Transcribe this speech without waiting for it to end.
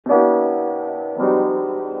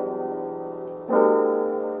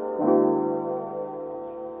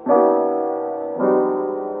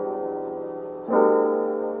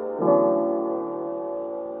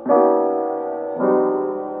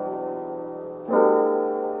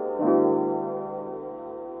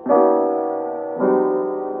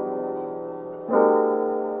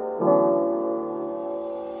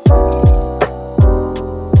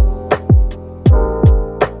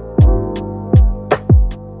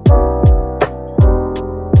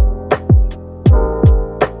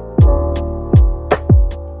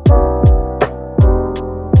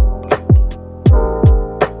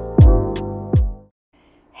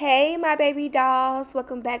my baby dolls,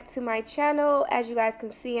 welcome back to my channel. As you guys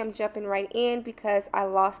can see, I'm jumping right in because I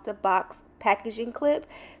lost the box packaging clip.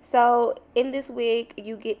 So in this wig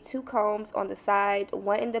you get two combs on the side,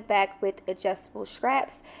 one in the back with adjustable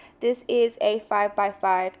straps. This is a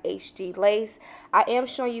 5x5 HD lace. I am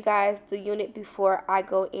showing you guys the unit before I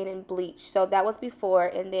go in and bleach. So that was before,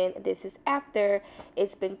 and then this is after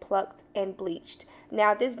it's been plucked and bleached.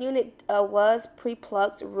 Now this unit was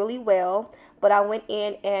pre-plucked really well, but I went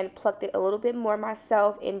in and plucked it a little bit more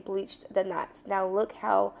myself and bleached the knots. Now look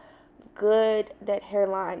how good that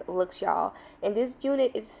hairline looks, y'all. And this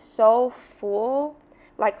unit is so full,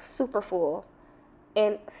 like super full,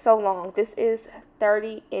 and so long. This is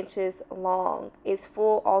 30 inches long. It's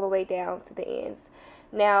full all the way down to the ends.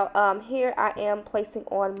 Now here I am placing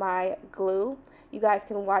on my glue. You guys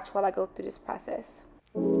can watch while I go through this process.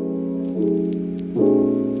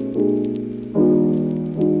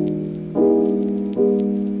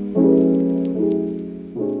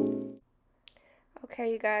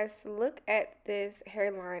 Okay, you guys, look at this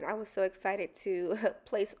hairline. I was so excited to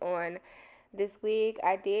place on this wig.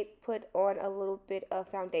 I did put on a little bit of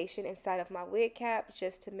foundation inside of my wig cap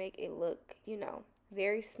just to make it look, you know,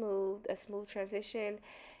 very smooth, a smooth transition.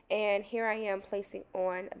 And here I am placing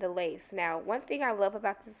on the lace. Now, one thing I love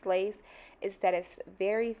about this lace is that it's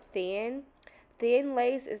very thin. Thin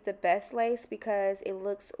lace is the best lace because it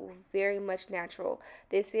looks very much natural.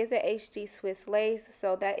 This is a HD Swiss lace,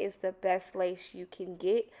 so that is the best lace you can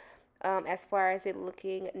get as far as it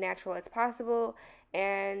looking natural as possible.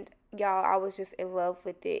 And y'all, I was just in love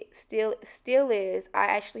with it. Still is. I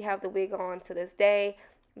actually have the wig on to this day.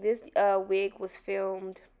 This wig was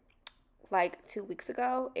filmed like 2 weeks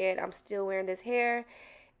ago, and I'm still wearing this hair.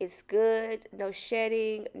 It's good, no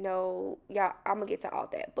shedding, no, y'all, I'm gonna get to all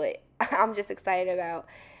that, but I'm just excited about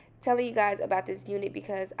telling you guys about this unit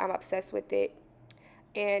because I'm obsessed with it.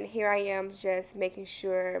 And here I am just making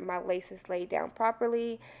sure my lace is laid down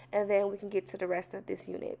properly, and then we can get to the rest of this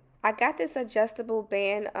unit. I got this adjustable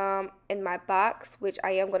band in my box, which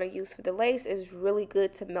I am going to use for the lace. It's really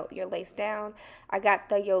good to melt your lace down. I got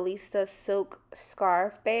the Yolissa silk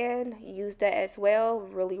scarf band. Used that as well.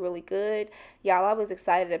 Really, really good. Y'all, I was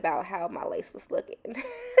excited about how my lace was looking.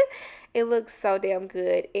 It looks so damn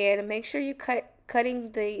good. And make sure you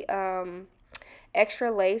cutting the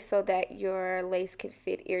extra lace so that your lace can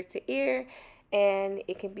fit ear to ear and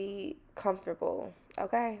it can be comfortable.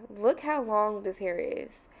 Okay, look how long this hair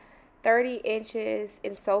is. 30 inches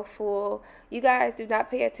and so full. You guys do not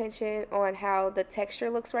pay attention on how the texture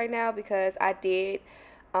looks right now because I did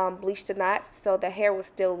bleach the knots, so the hair was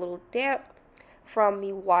still a little damp from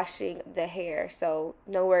me washing the hair, so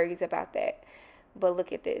no worries about that. But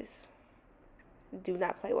look at this. Do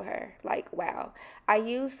not play with her. Like, wow. I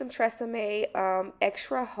used some TRESemmé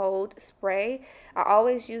extra hold spray. I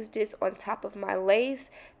always use this on top of my lace.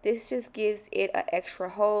 This just gives it an extra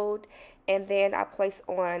hold. And then I place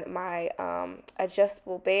on my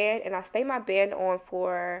adjustable band, and I stay my band on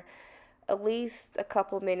for at least a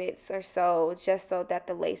couple minutes or so, just so that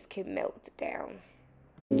the lace can melt down.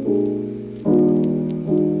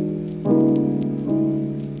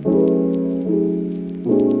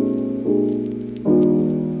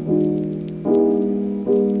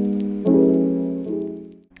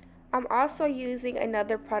 I'm also using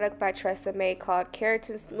another product by TRESemmé called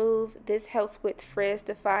Keratin Smooth. This helps with frizz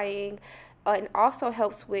defying and also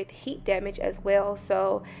helps with heat damage as well.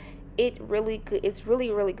 So it's really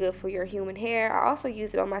good for your human hair. I also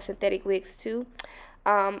use it on my synthetic wigs too.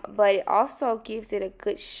 But it also gives it a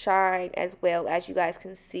good shine as well. As you guys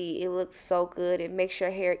can see, it looks so good. It makes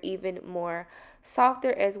your hair even more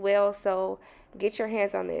softer as well. So get your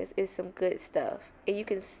hands on this. It's some good stuff. And you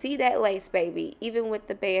can see that lace, baby. Even with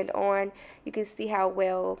the band on, you can see how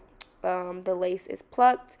well the lace is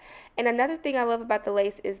plucked. And another thing I love about the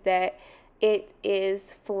lace is that it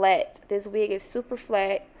is flat. This wig is super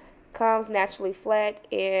flat. Comes naturally flat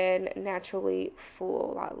and naturally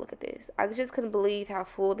full. Oh, look at this. I just couldn't believe how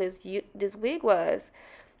full this wig was.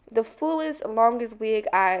 The fullest, longest wig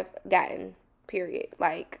I've gotten, period.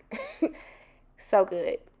 Like, so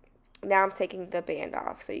good. Now I'm taking the band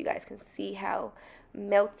off so you guys can see how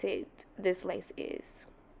melted this lace is.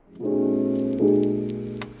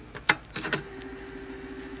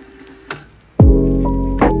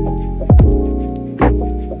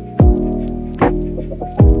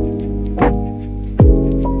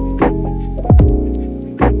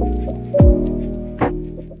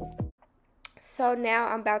 So now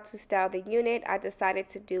I'm about to style the unit. I decided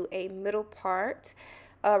to do a middle part.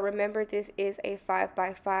 Remember, this is a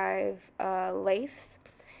 5x5 lace,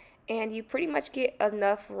 and you pretty much get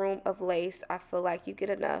enough room of lace. I feel like you get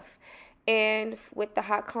enough. And with the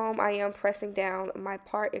hot comb, I am pressing down my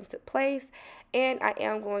part into place, and I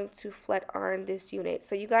am going to flat iron this unit.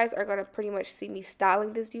 So you guys are going to pretty much see me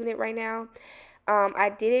styling this unit right now. I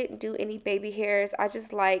didn't do any baby hairs. I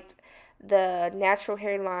just liked the natural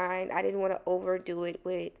hairline. I didn't want to overdo it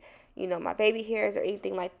with, you know, my baby hairs or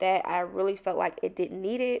anything like that. I really felt like it didn't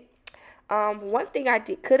need it. One thing I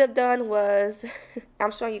could have done was,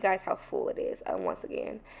 I'm showing you guys how full it is once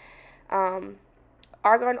again.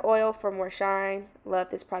 Argan oil for more shine. Love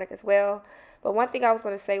this product as well. But one thing I was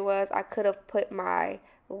going to say was I could have put my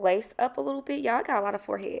lace up a little bit. Y'all got a lot of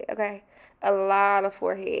forehead, okay? A lot of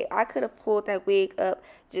forehead. I could have pulled that wig up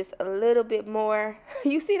just a little bit more.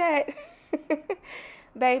 You see that?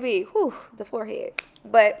 Baby, whew, the forehead.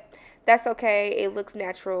 But that's okay. It looks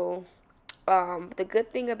natural. The good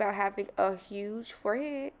thing about having a huge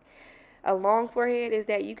forehead, a long forehead, is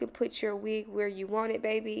that you can put your wig where you want it,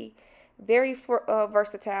 baby. Very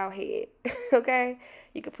versatile head. Okay,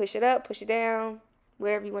 you can push it up, push it down,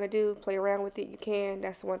 whatever you want to do, play around with it, you can.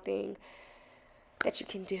 That's one thing that you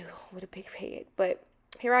can do with a big head. But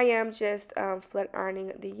here I am just flat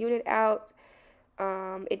ironing the unit out.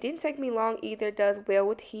 It didn't take me long either. It does well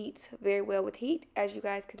with heat, very well with heat, as you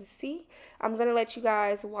guys can see. I'm gonna let you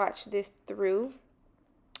guys watch this through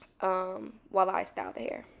while I style the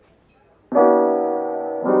hair.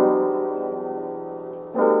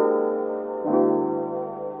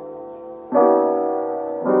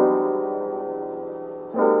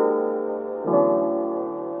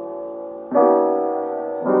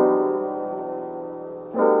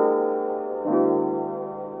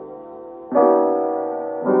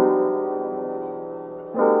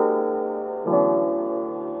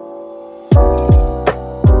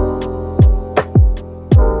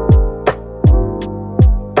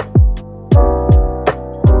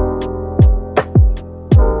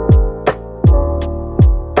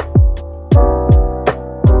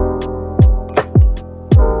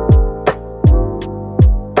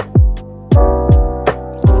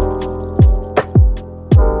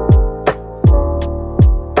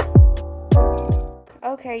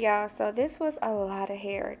 Okay, y'all, so this was a lot of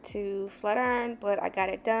hair to flat iron, but I got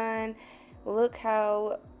it done. Look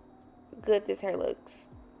how good this hair looks.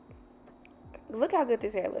 Look how good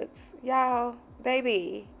this hair looks. Y'all,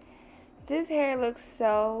 baby, this hair looks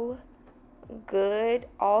so good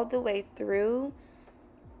all the way through.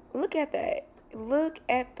 Look at that. Look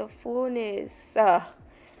at the fullness.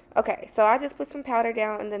 Okay, so I just put some powder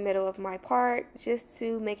down in the middle of my part just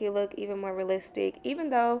to make it look even more realistic. Even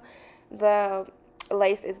though the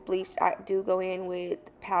lace is bleached, I do go in with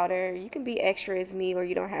powder. You can be extra as me, or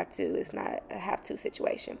you don't have to. It's not a have-to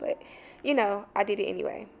situation, but you know, I did it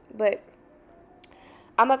anyway. But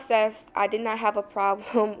I'm obsessed. I did not have a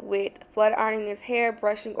problem with flat ironing this hair,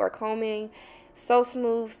 brushing or combing. So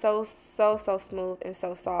smooth, so smooth and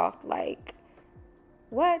so soft. Like,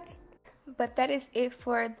 what? But that is it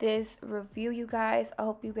for this review, you guys. I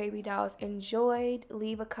hope you baby dolls enjoyed.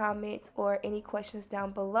 Leave a comment or any questions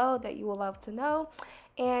down below that you would love to know.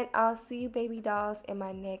 And I'll see you baby dolls in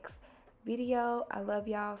my next video. I love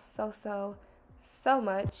y'all so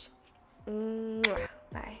much. Mwah.